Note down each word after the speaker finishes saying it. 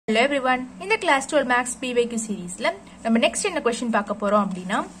Hello everyone. In the class 12 Max PYQ series, நம்ம next என்ன question பார்க்க போறோம்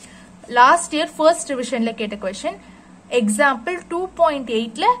அப்படினா last year first revisionல கேட்ட question example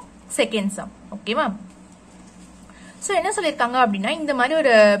 2.8ல second sum. ஓகேவா? சோ என்ன சொல்லிருக்காங்க அப்படினா இந்த மாதிரி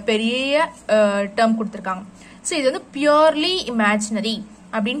ஒரு பெரிய term கொடுத்திருக்காங்க. சோ இது வந்து purely imaginary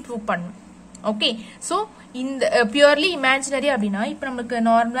அப்படினு ப்ரூவ் பண்ணனும். ஓகே? சோ இந்த purely imaginary அப்படினா இப்போ நமக்கு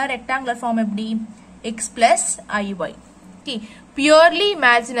நார்மலா ரெக்டாங்குலர் ஃபார்ம் எப்படி x plus iy. Okay, purely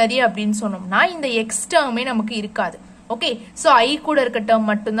imaginary அப்படினு சொன்னோம்னா இந்த x டேர்மே நமக்கு இருக்காது. ஓகே, சோ i கூட இருக்க டேர்ம்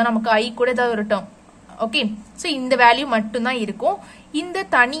மட்டும் தான் நமக்கு i கூட ஏதாவது ஒரு டேர்ம். ஓகே, சோ இந்த வேல்யூ மட்டும் தான் இருக்கும். இந்த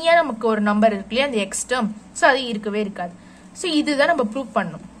தனியா நமக்கு ஒரு நம்பர் இருக்குல அந்த x டேர்ம், சோ அது இருக்கவே இருக்காது. சோ இதுதான் நம்ம ப்ரூவ்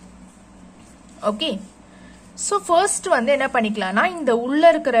பண்ணனும். ஓகே, சோ ஃபர்ஸ்ட் வந்து என்ன பண்ணிக்கலாம்னா இந்த உள்ள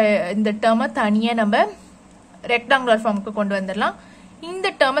இருக்கிற இந்த டேர்மை தனியா நம்ம ரெக்டாங்குலர் ஃபார்முக்கு கொண்டு வந்துடலாம். இந்த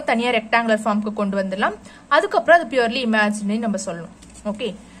டேர்மை தனியா ரெக்டாங்குலர் ஃபார்முக்கு கொண்டு வந்துடலாம். அதுக்கப்புறம் அது பியூர்லி இமேஜினரி நம்ம சொல்லணும். ஓகே,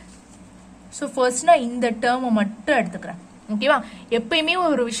 சோ ஃபர்ஸ்ட் நான் இந்த டேர்மை மட்டும் எடுத்துக்கிறேன். ஓகேவா? எப்பயுமே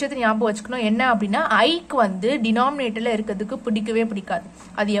ஒரு விஷயத்தை ஞாபகம் வச்சுக்கணும். என்ன அப்படின்னா ஐக்கு வந்து டினாமினேட்டர்ல இருக்கிறதுக்கு பிடிக்கவே பிடிக்காது.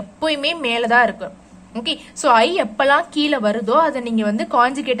 அது எப்பயுமே மேலதான் இருக்கு. ஓகே, சோ ஐ எப்பெல்லாம் கீழே வருதோ அதை நீங்க வந்து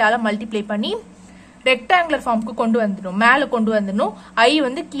கான்ஜுகேட்டால மல்டிப்ளை பண்ணி ரெக்டாங்குலர் ஃபார்முக்கு கொண்டு வந்துடணும், மேல கொண்டு வந்துடணும். ஐ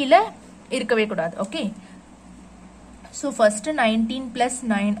வந்து கீழே இருக்கவே கூடாது. Okay, so first 19 plus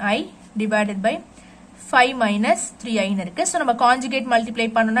 9i divided by 5 minus 3i இருக்கு. so நம்ம conjugate multiply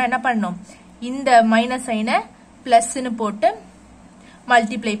பண்ணனும்னா என்ன பண்ணனும், இந்த minus sign plus னு போட்டு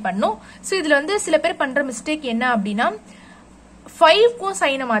multiply பண்ணனும். so இதுல வந்து சில பேர் பண்ற mistake என்ன அப்படினா 5 க்கும்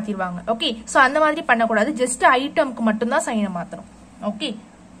சைனை மாத்திடுவாங்க. ஓகே, so அந்த மாதிரி பண்ண கூடாது. just ஐட்டம்க்கு மட்டும் தான் சைனை மாத்தணும். ஓகே,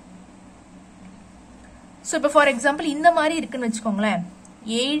 so இப்போ for example இந்த மாதிரி இருக்குன்னு வெச்சுக்கோங்களேன்,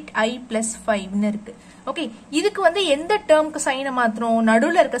 8i plus 5 னு இருக்கு. ஓகே, இதுக்கு வந்து எந்த டேர்முக்கு சைனை மாத்தணும்,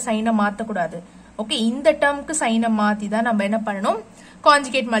 நடுவுல இருக்க சைனை மாத்த கூடாது. ஓகே, இந்த டேர்முக்கு சைனை மாத்தி தான் நம்ம என்ன பண்ணணும்,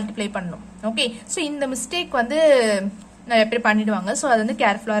 கான்ஜுகேட் மல்டிப்ளை பண்ணணும். ஓகே, சோ இந்த மிஸ்டேக் வந்து நிறைய பேர் பண்ணிடுவாங்க. சோ அது வந்து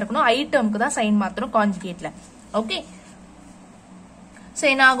கேர்ஃபுல்லா இருக்கணும். ஐ டேர்முக்கு தான் சைன் மாத்தணும் கான்ஜுகேட்ல. ஓகே, சோ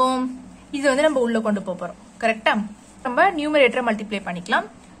என்ன ஆகும், இது வந்து நம்ம உள்ள கொண்டு போறோம். கரெக்டா? நம்ம நியூமரேட்டரை மல்டிப்ளை பண்ணிக்கலாம்.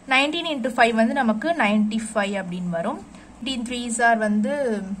 19 into 5 வந்து நமக்கு 95 அப்படின்னு வரும். 3s are வந்து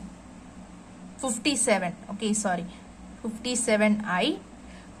 57. okay, sorry, 57i.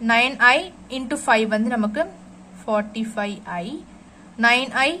 9i into 5 வந்து நமக்கு 45i.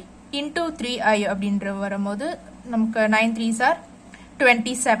 9i into 3i அப்படின்ற வரும்போது நமக்கு 9 3s are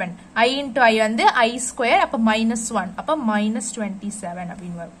 27. i into i வந்து i square, அப்ப minus 1, அப்ப minus 27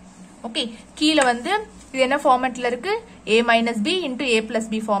 அப்படின்னு வரும். ஓகே, கீழே வந்து இது என்ன ஃபார்மேட்ல இருக்கு, a minus b into a plus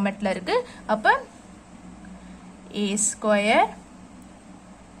b ஃபார்மேட்ல இருக்கு. அப்ப a square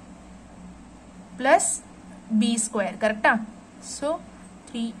plus b square. கரெக்டா? so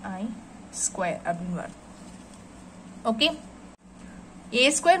 3i square அப்படின்னு வரும். Okay,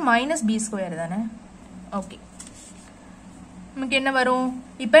 a square minus b square தானே. ஓகே, நமக்கு என்ன வரும்,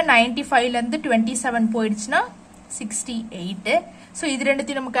 இப்ப 95ல இருந்து 27 போயிடுச்சுன்னா 68. so இது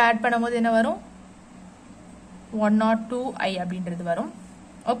ரெண்டுத்தையும் நமக்கு ஆட் பண்ணும்போது என்ன வரும், 102i அப்படின்றது வரும்.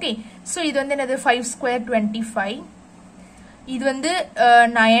 ஓகே, சோ இது வந்து என்னது 5 square 25. இது வந்து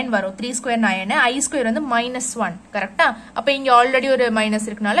 9 வரும், 3 square 9, i square வந்து -1. கரெக்டா? அப்ப இங்க ஆல்ரெடி ஒரு மைனஸ்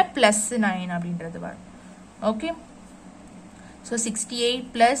இருக்கனால +9 அப்படின்றது வரும். Okay, so 68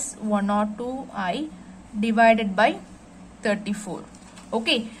 plus 102i divided by 34.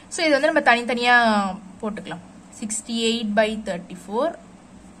 Okay, so இது வந்து நம்ம தனித்தனியா போட்டுக்கலாம். 68 by 34,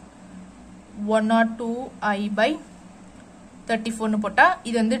 102i by 34 போட்டா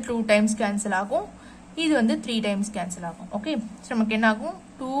இது வந்து 2 times cancel ஆகும், இது வந்து 3 times cancel ஆகும். ஓகே, சோ நமக்கு என்ன ஆகும்,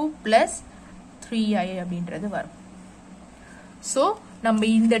 2 plus 3i அப்படின்றது வரும். சோ நம்ம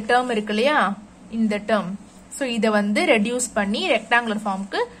இந்த டேர்ம் இருக்கு இல்லையா, இந்த டேர்ம், சோ இத வந்து ரெடியூஸ் பண்ணி ரெக்டாங்குலர்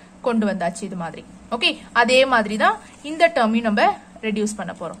ஃபார்முக்கு கொண்டு வந்தாச்சு இது மாதிரி. ஓகே, அதே மாதிரி தான் இந்த டேர்மையும் நம்ம ரெடியூஸ்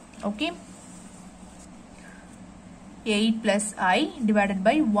பண்ண போறோம். Okay, 8 plus i divided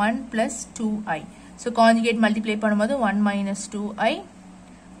by 1 plus 2i. so conjugate multiply பண்ணும்போது 1 minus 2i,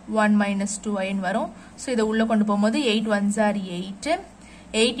 1 minus 2i வரும். so இதை உள்ள கொண்டு போகும்போது 8 1s are 8.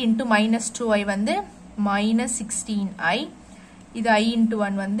 8 into minus 2i வந்து minus 16i. இது i into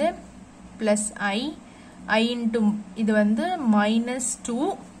 1 வந்து plus i. i into இது வந்து minus 2.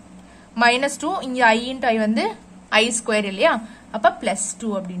 minus 2 இங்க i into i வந்து i square இல்லையா, அப்ப plus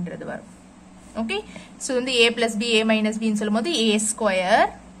 2 அப்படின்றது வரும். ஓகே, சோ வந்து a plus b, a minus b ன்னு சொல்லும்போது a square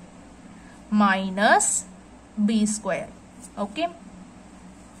minus b square. Okay,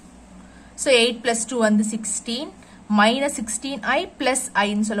 so 8 plus 2 வந்து 16, minus 16i plus i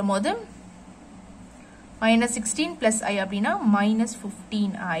ன்னு சொல்லும்போது minus 16 plus i அப்படின்னா minus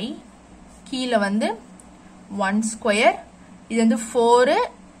 15i. கீழே வந்து 1 square, இது வந்து 4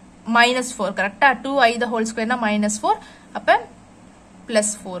 -4 கரெக்டா 2i the whole square னா -4 அப்ப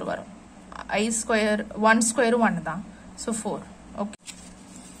 +4 வரும் I square 1 square 1 தான் so 4 okay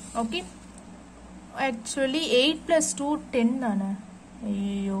okay actually 8 plus 2 10 தானே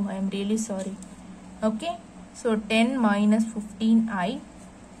ஐயோ I am really sorry okay so 10 minus 15i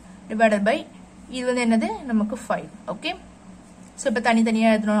divided by இது வந்து என்னது நமக்கு 5 okay so இப்ப தனித்தனியா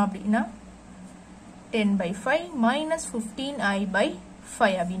எழுதணும் அப்படினா 10 by 5 minus 15i by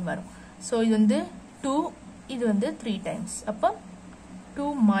 5 அப்படினு வரும் so இது வந்து 2 இது வந்து 3 times அப்ப 2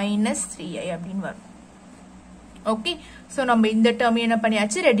 minus 3i அப்படினு வரும் okay so நம்ம இந்த டேர்ம் என்ன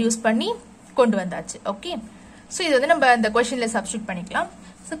பண்ணியாச்சு ரெடியூஸ் பண்ணி கொண்டு வந்தாச்சு okay so இது வந்து நம்ம அந்த क्वेश्चनல சப்ஸ்டிட்யூட் பண்ணிக்கலாம்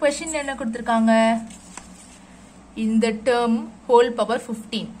so क्वेश्चनல என்ன கொடுத்திருக்காங்க இந்த டேர்ம் whole power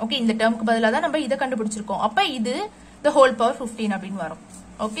 15 okay இந்த டேர்ம்க்கு பதிலா தான் நம்ம இத கண்டுபிடிச்சிருக்கோம் அப்ப இது the whole power 15 அப்படினு வரும்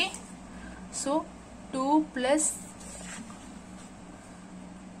okay so 2 plus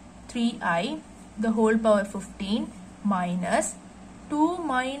 3i the whole power 15 minus 2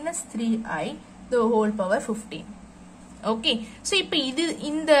 minus 3i the whole power 15 okay so இப்போ இது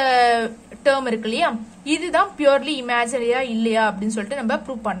இந்த டேர்ம் இருக்கு இல்லையா இதுதான் purely imaginary இல்லையா அப்படினு சொல்லிட்டு நம்ம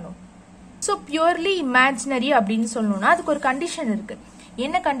ப்ரூவ் பண்ணனும் so purely imaginary அப்படினு சொல்லணும்னா அதுக்கு ஒரு கண்டிஷன் இருக்கு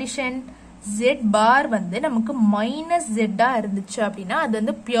என்ன கண்டிஷன் z bar வந்து நமக்கு -z ஆ இருந்துச்சு அப்படினா அது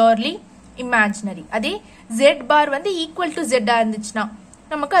வந்து purely imaginary அதே z bar வந்து equal to z ஆ இருந்துச்சுனா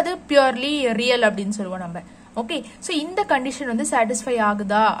நமக்கு அது purely real அப்படினு சொல்லுவோம் நம்ம okay so இந்த கண்டிஷன் வந்து satisfy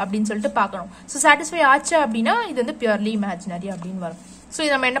ஆகுதா அப்படினு சொல்லிட்டு பார்க்கணும் so satisfy ஆச்சு அப்படினா இது வந்து purely imaginary அப்படினு வரும் so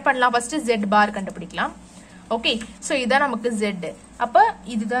இத நம்ம என்ன பண்ணலாம் first z bar கண்டுபிடிக்கலாம் okay so இதான் நமக்கு z அப்ப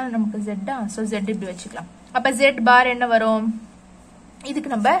இதுதான் நமக்கு z ஆ so z இப்படி வெச்சுக்கலாம் அப்ப z bar என்ன வரும் இதுக்கு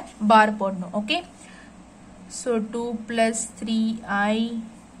நம்ம bar போடணும் okay so 2 plus 3i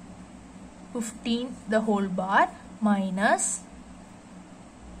 15 the whole bar minus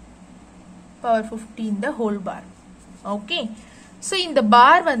power 15 the whole bar okay so இந்த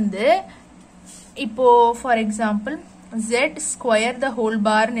bar வந்து இப்போ for example z square the whole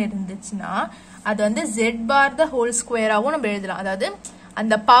bar னு இருந்துச்சுனா அது வந்து z bar the whole square ஆவும் நம்ம எழுதலாம் அதாவது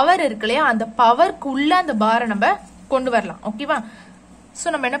அந்த பவர் இருக்குலையா அந்த பவர்க்குள்ள அந்த பாரை நம்ம கொண்டு வரலாம் ஓகேவா சோ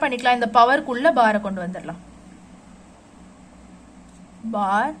நம்ம என்ன பண்ணிக்கலாம் இந்த பவர்க்குள்ள பாரை கொண்டு வந்துடலாம்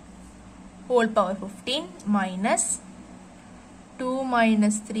bar whole power 15 minus 2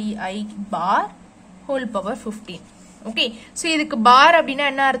 minus 3i bar whole power 15 okay so இதுக்கு bar அப்படினா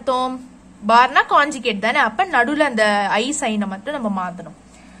என்ன அர்த்தம் barனா கான்ஜுகேட் தானே அப்ப நடுவுல அந்த i சைனை மட்டும் நம்ம மாத்தணும்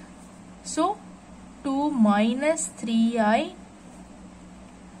so 2 minus 3i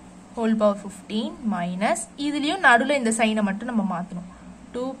whole power 15 minus இதுலயும் நடுவுல இந்த சைனை மட்டும் நம்ம மாத்தணும்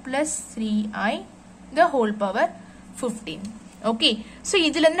 2 plus 3i the whole power 15 okay so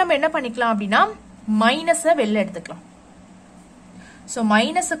இதுல இருந்து நம்ம என்ன பண்ணிக்கலாம் அப்படினா மைனஸை வெளிய எடுத்துக்கலாம் so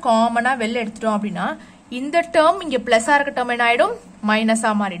மைனஸ் காமனா வெளிய எடுத்துட்டோம் அப்படினா இந்த டேர்ம் இங்க பிளஸ்ஸா இருக்க டேர்ம் என்ன ஆயிடும்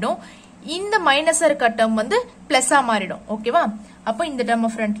மைனஸா மாறிடும் இந்த மைனஸா இருக்க டேர்ம் வந்து பிளஸ்ஸா மாறிடும் ஓகேவா அப்ப இந்த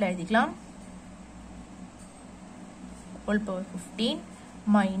டேர்ம் ஃப்ரண்ட்ல எழுதிக்கலாம் whole power 15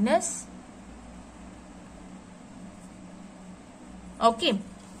 minus okay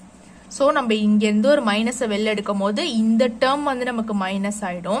so நம்ம இங்க இருந்து ஒரு மைனஸை வெளிய எடுக்கும்போது இந்த டேர்ம் வந்து நமக்கு மைனஸ்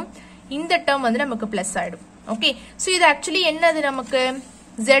ஆயிடும் இந்த டேர்ம் வந்து நமக்கு பிளஸ் ஆயிடும் ஓகே சோ இது एक्चुअली என்னது நமக்கு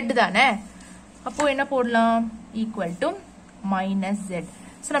z தானே அப்போ என்ன போடலாம் equal to -z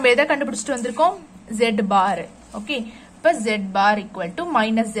சோ நம்ம எதை கண்டுபிடிச்சிட்டு வந்திருக்கோம் z bar ஓகே இப்ப z bar equal to -z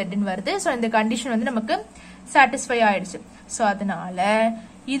ன்னு வருது சோ இந்த கண்டிஷன் வந்து நமக்கு satisfy ஆயிடுச்சு சோ அதனால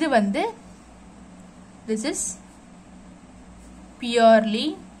இது வந்து this is purely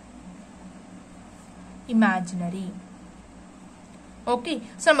imaginary okay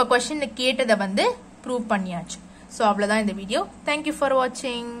so நம்ம क्वेश्चन கேட்டத வந்து ப்ரூவ் பண்ணியாச்சு சோ அவ்வளவுதான் இந்த video thank you for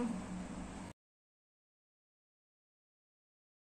watching